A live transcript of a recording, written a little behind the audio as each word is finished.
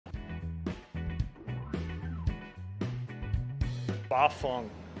Ba Feng.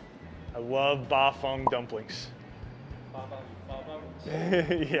 I love Ba Feng dumplings.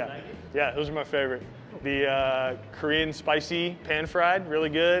 Yeah, those are my favorite. The Korean spicy pan fried, really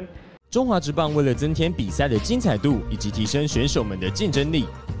good. 中华职棒为了增添比赛的精彩度以及提升选手们的竞争力，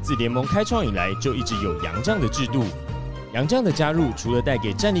自联盟开创以来就一直有洋将的制度。洋将的加入，除了带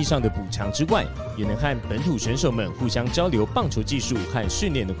给战力上的补偿之外，也能和本土选手们互相交流棒球技术和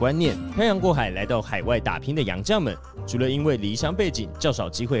训练的观念。漂洋过海来到海外打拼的洋将们，除了因为离乡背景较少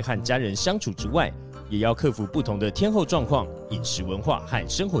机会和家人相处之外，也要克服不同的天候状况、饮食文化和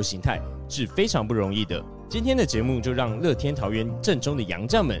生活形态，是非常不容易的。今天的节目就让乐天桃园正中的洋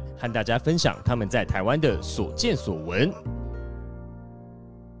将们和大家分享他们在台湾的所见所闻。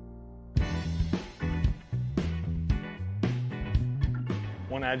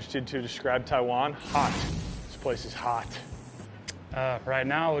One adjective to describe Taiwan: hot. This place is hot. Right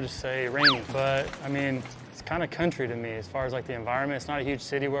now, I would just say rainy, but I mean, it's kind of country to me as far as like the environment. It's not a huge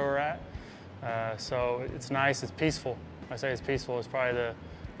city where we're at, so it's nice. It's peaceful. I say it's peaceful. It's probably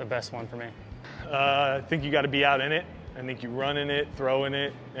the best one for me. I think you got to be out in it. I think you run in it, throw in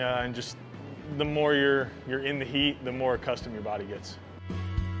it, and just the more you're in the heat, the more accustomed your body gets.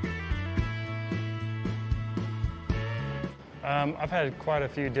 I've had quite a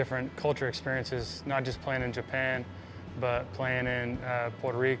few different culture experiences, not just playing in Japan, but playing in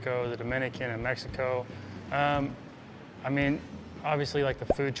Puerto Rico, the Dominican, and Mexico. I mean, obviously, like the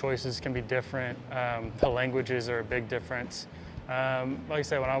food choices can be different. The languages are a big difference. Like I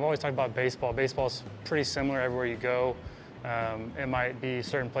said, when I've always talked about baseball, baseball's pretty similar everywhere you go. It might be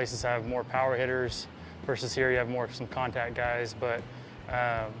certain places have more power hitters versus here you have more some contact guys, but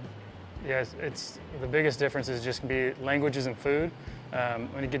yeah, it's the biggest difference is just gonna be languages and food.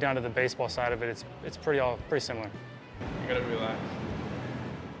 When you get down to the baseball side of it, it's pretty similar. You gotta relax.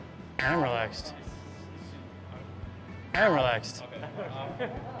 I am relaxed. I am relaxed.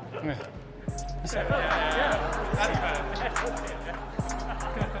 Okay.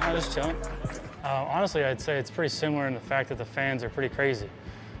 I'm just chilling. Honestly, I'd say it's pretty similar in the fact that the fans are pretty crazy.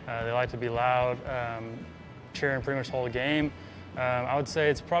 They like to be loud, cheering pretty much the whole game. I would say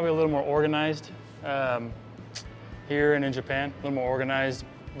it's probably a little more organized here and in Japan, a little more organized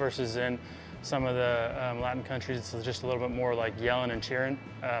versus in some of the Latin countries. It's just a little bit more like yelling and cheering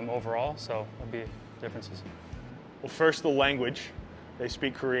overall, so there'll be differences. Well, first, the language. They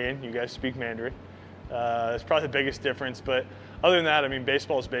speak Korean, you guys speak Mandarin. It's probably the biggest difference, but other than that, I mean,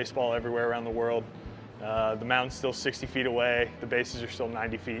 baseball is baseball everywhere around the world. The mountain's still 60 feet away, the bases are still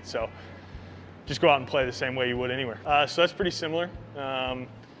 90 feet, so just go out and play the same way you would anywhere. So that's pretty similar.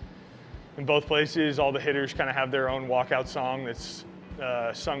 In both places, all the hitters kind of have their own walkout song that's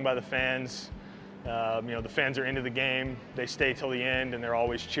sung by the fans. You know, the fans are into the game, they stay till the end, and they're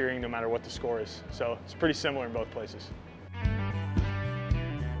always cheering no matter what the score is. So it's pretty similar in both places.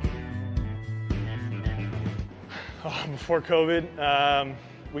 Before COVID,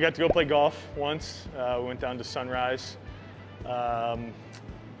 we got to go play golf once. We went down to Sunrise,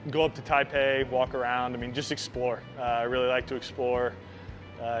 go up to Taipei, walk around. I mean, just explore. I really like to explore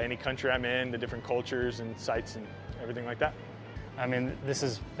any country I'm in, the different cultures and sites and everything like that. I mean, this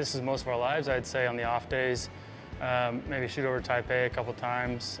is most of our lives, I'd say, on the off days. Maybe shoot over to Taipei a couple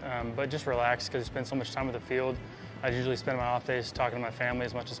times, but just relax because I spend so much time at the field. I usually spend my off days talking to my family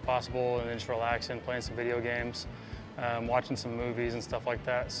as much as possible and then just relaxing, playing some video games, watching some movies and stuff like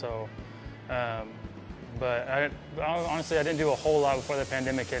that. So, but honestly, I didn't do a whole lot before the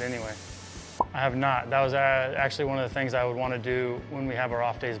pandemic hit anyway. I have not. That was actually one of the things I would want to do when we have our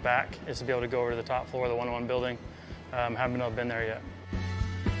off days back, is to be able to go over to the top floor of the 101 building. Haven't been able to been there yet.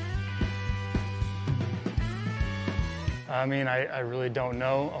 I mean, I really don't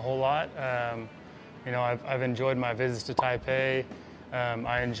know a whole lot. You know, I've enjoyed my visits to Taipei.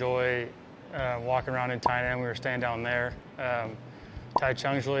 I enjoy walking around in Tainan. We were staying down there.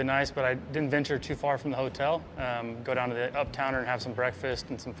 Taichung's really nice, but I didn't venture too far from the hotel. Go down to the Uptowner and have some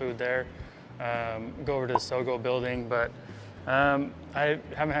breakfast and some food there. Go over to the Sogo building, but I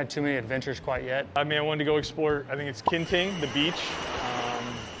haven't had too many adventures quite yet. I mean, I wanted to go explore, I think it's Kinting, the beach.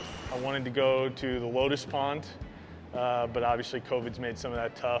 I wanted to go to the Lotus Pond, but obviously COVID's made some of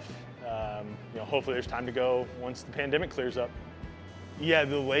that tough. You know, hopefully there's time to go once the pandemic clears up. Yeah,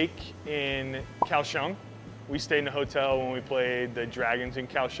 the lake in Kaohsiung. We stayed in a hotel when we played the Dragons in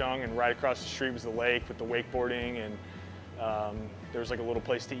Kaohsiung, and right across the street was the lake with the wakeboarding, and there was like a little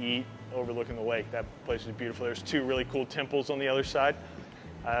place to eat overlooking the lake. That place was beautiful. There's two really cool temples on the other side.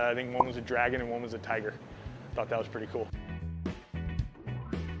 I think one was a dragon and one was a tiger. Thought that was pretty cool.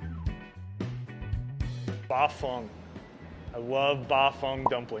 Ba Feng. I love Ba Feng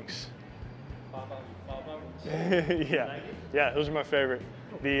dumplings. Yeah, those are my favorite.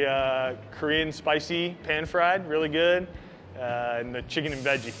 The Korean spicy pan fried, really good, and the chicken and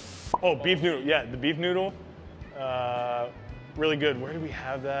veggie. Oh, beef noodle. Yeah, the beef noodle, really good. Where did we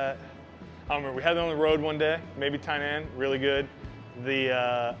have that? I don't remember. We had it on the road one day, maybe Tainan, really good.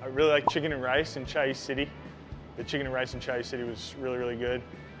 I really like chicken and rice in Chiayi City. The chicken and rice in Chiayi City was really, really good.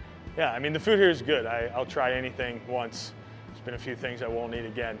 Yeah, I mean, the food here is good. I'll try anything once. There's been a few things I won't eat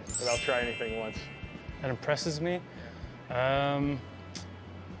again, but I'll try anything once. That impresses me. I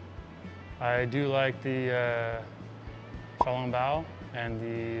do like the xiaolongbao and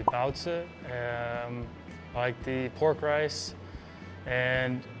the baozi. I like the pork rice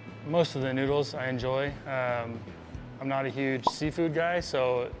and most of the noodles I enjoy. I'm not a huge seafood guy,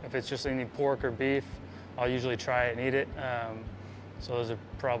 so if it's just any pork or beef, I'll usually try it and eat it. So those are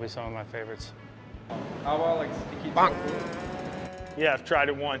probably some of my favorites. How about like sticky tofu? Yeah, I've tried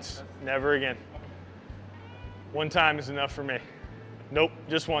it once, never again. One time is enough for me. Nope,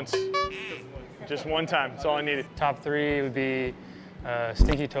 just once. Just one time, that's all I needed. Top three would be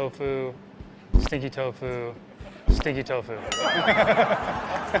stinky tofu, stinky tofu, stinky tofu.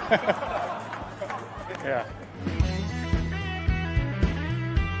 Yeah.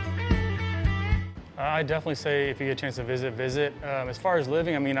 I definitely say if you get a chance to visit. As far as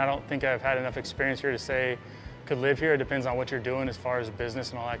living, I mean, I don't think I've had enough experience here to say could live here. It depends on what you're doing as far as business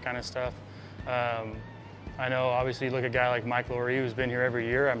and all that kind of stuff. I know, obviously, you look at a guy like Mike Lurie, who's been here every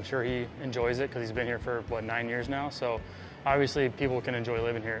year. I'm sure he enjoys it because he's been here for, 9 years now. So obviously, people can enjoy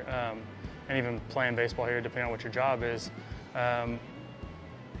living here and even playing baseball here, depending on what your job is.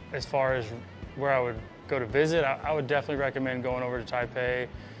 As far as where I would go to visit, I would definitely recommend going over to Taipei,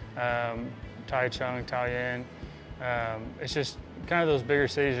 Taichung, Taoyuan. It's just kind of those bigger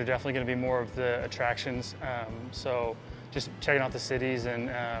cities are definitely going to be more of the attractions. So just checking out the cities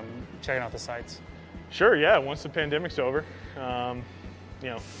and checking out the sites. Sure, yeah, once the pandemic's over.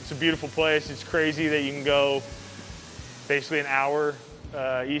 It's a beautiful place. It's crazy that you can go basically an hour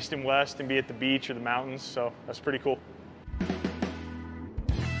east and west and be at the beach or the mountains, so that's pretty cool.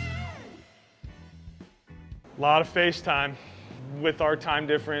 A lot of FaceTime. With our time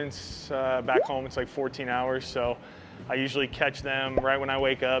difference, back home it's like 14 hours, so I usually catch them right when I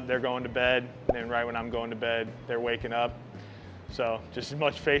wake up, they're going to bed, and then right when I'm going to bed, they're waking up. So just as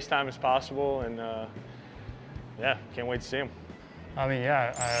much FaceTime as possible, and yeah, can't wait to see them. I mean,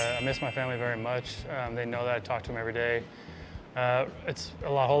 yeah, I miss my family very much. They know that I talk to them every day. It's a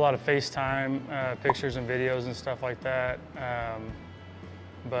whole lot of FaceTime, pictures and videos and stuff like that.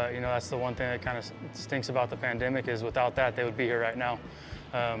 But that's the one thing that kind of stinks about the pandemic is without that, they would be here right now,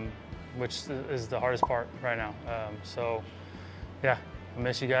 which is the hardest part right now. So yeah, I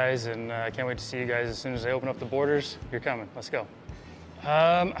miss you guys, and I can't wait to see you guys as soon as they open up the borders. You're coming, let's go.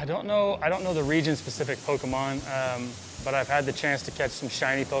 I don't know the region-specific Pokemon, but I've had the chance to catch some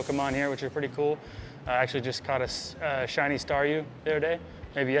shiny Pokemon here, which are pretty cool. I actually just caught a shiny Staryu the other day,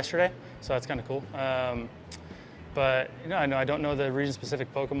 maybe yesterday, so that's kind of cool. But I don't know the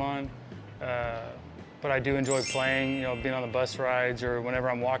region-specific Pokemon, but I do enjoy playing, being on the bus rides or whenever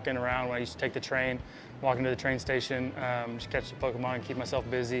I'm walking around, when I used to take the train, walking to the train station, just catch the Pokemon and keep myself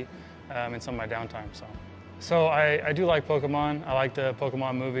busy in some of my downtime. So I do like Pokemon. I like the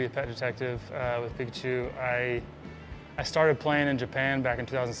Pokemon movie, Pet Detective with Pikachu. I started playing in Japan back in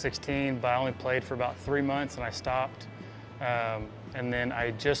 2016, but I only played for about 3 months and I stopped. And then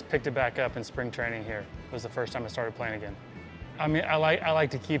I just picked it back up in spring training here. It was the first time I started playing again. I mean, I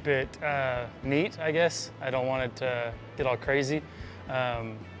like to keep it neat, I guess. I don't want it to get all crazy.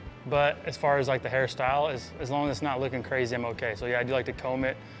 But as far as like the hairstyle, as long as it's not looking crazy, I'm okay. So yeah, I do like to comb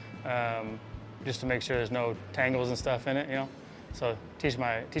it just to make sure there's no tangles and stuff in it, So teach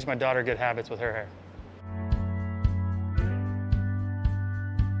my daughter good habits with her hair.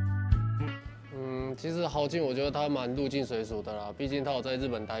 其实豪进我觉得他蛮入境随俗的啦，毕竟他有在日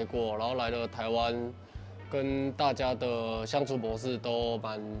本待过，然后来了台湾，跟大家的相处模式都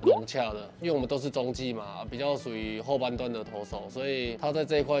蛮融洽的。因为我们都是中继嘛，比较属于后半段的投手，所以他在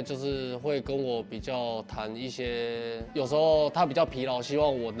这一块就是会跟我比较谈一些，有时候他比较疲劳，希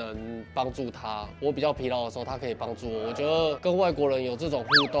望我能帮助他；我比较疲劳的时候，他可以帮助我。我觉得跟外国人有这种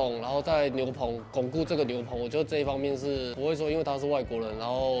互动，然后在牛棚巩固这个牛棚，我觉得这一方面是不会说因为他是外国人，然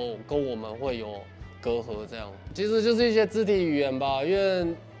后跟我们会有隔阂这样。其实就是一些肢体语言吧，因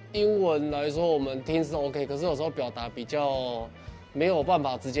为英文来说我们听是 OK， 可是有时候表达比较没有办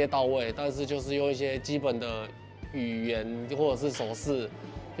法直接到位，但是就是用一些基本的语言或者是手势，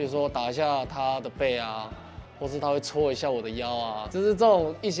比如说打一下他的背啊，或是他会戳一下我的腰啊，就是这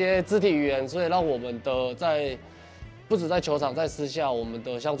种一些肢体语言，所以让我们的在不止在球场，在私下我们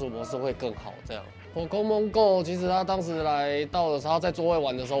的相处模式会更好。这样，Pokemon Go 其实他当时来到的时候，他在座位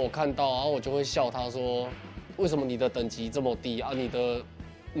玩的时候，我看到，然后我就会笑他说，为什么你的等级这么低啊？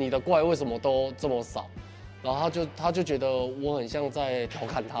你的怪为什么都这么少？然后他就觉得我很像在调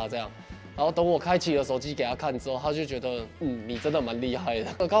侃他这样。然后等我开启了手机给他看之后，他就觉得，你真的蛮厉害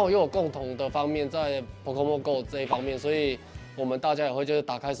的。刚好又有共同的方面在 Pokemon Go 这一方面，所以我们大家也会就是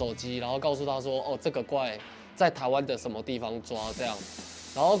打开手机，然后告诉他说，哦，这个怪在台湾的什么地方抓这样。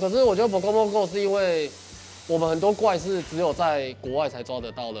然后可是我觉得 Pokemon Go 是因为我们很多怪是只有在国外才抓得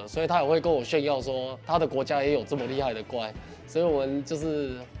到的，所以他也会跟我炫耀说他的国家也有这么厉害的怪，所以我们就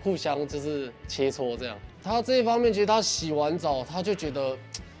是互相就是切磋这样。他这一方面其实他洗完澡他就觉得。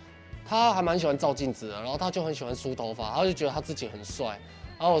他还蛮喜欢照镜子的，然后他就很喜欢梳头发，他就觉得他自己很帅。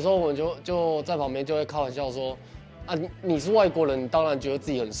然后有时候我们就在旁边就会开玩笑说，啊你是外国人，你当然觉得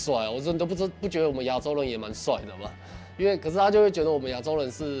自己很帅。我说你都不觉得我们亚洲人也蛮帅的嘛？可是他就会觉得我们亚洲人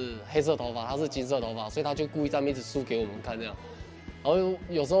是黑色头发，他是金色头发，所以他就故意在那边一直梳给我们看这样。然后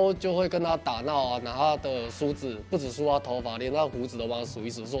有时候就会跟他打闹啊，拿他的梳子不止梳他头发，连他胡子都帮他数一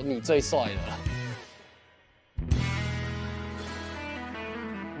数，说你最帅了。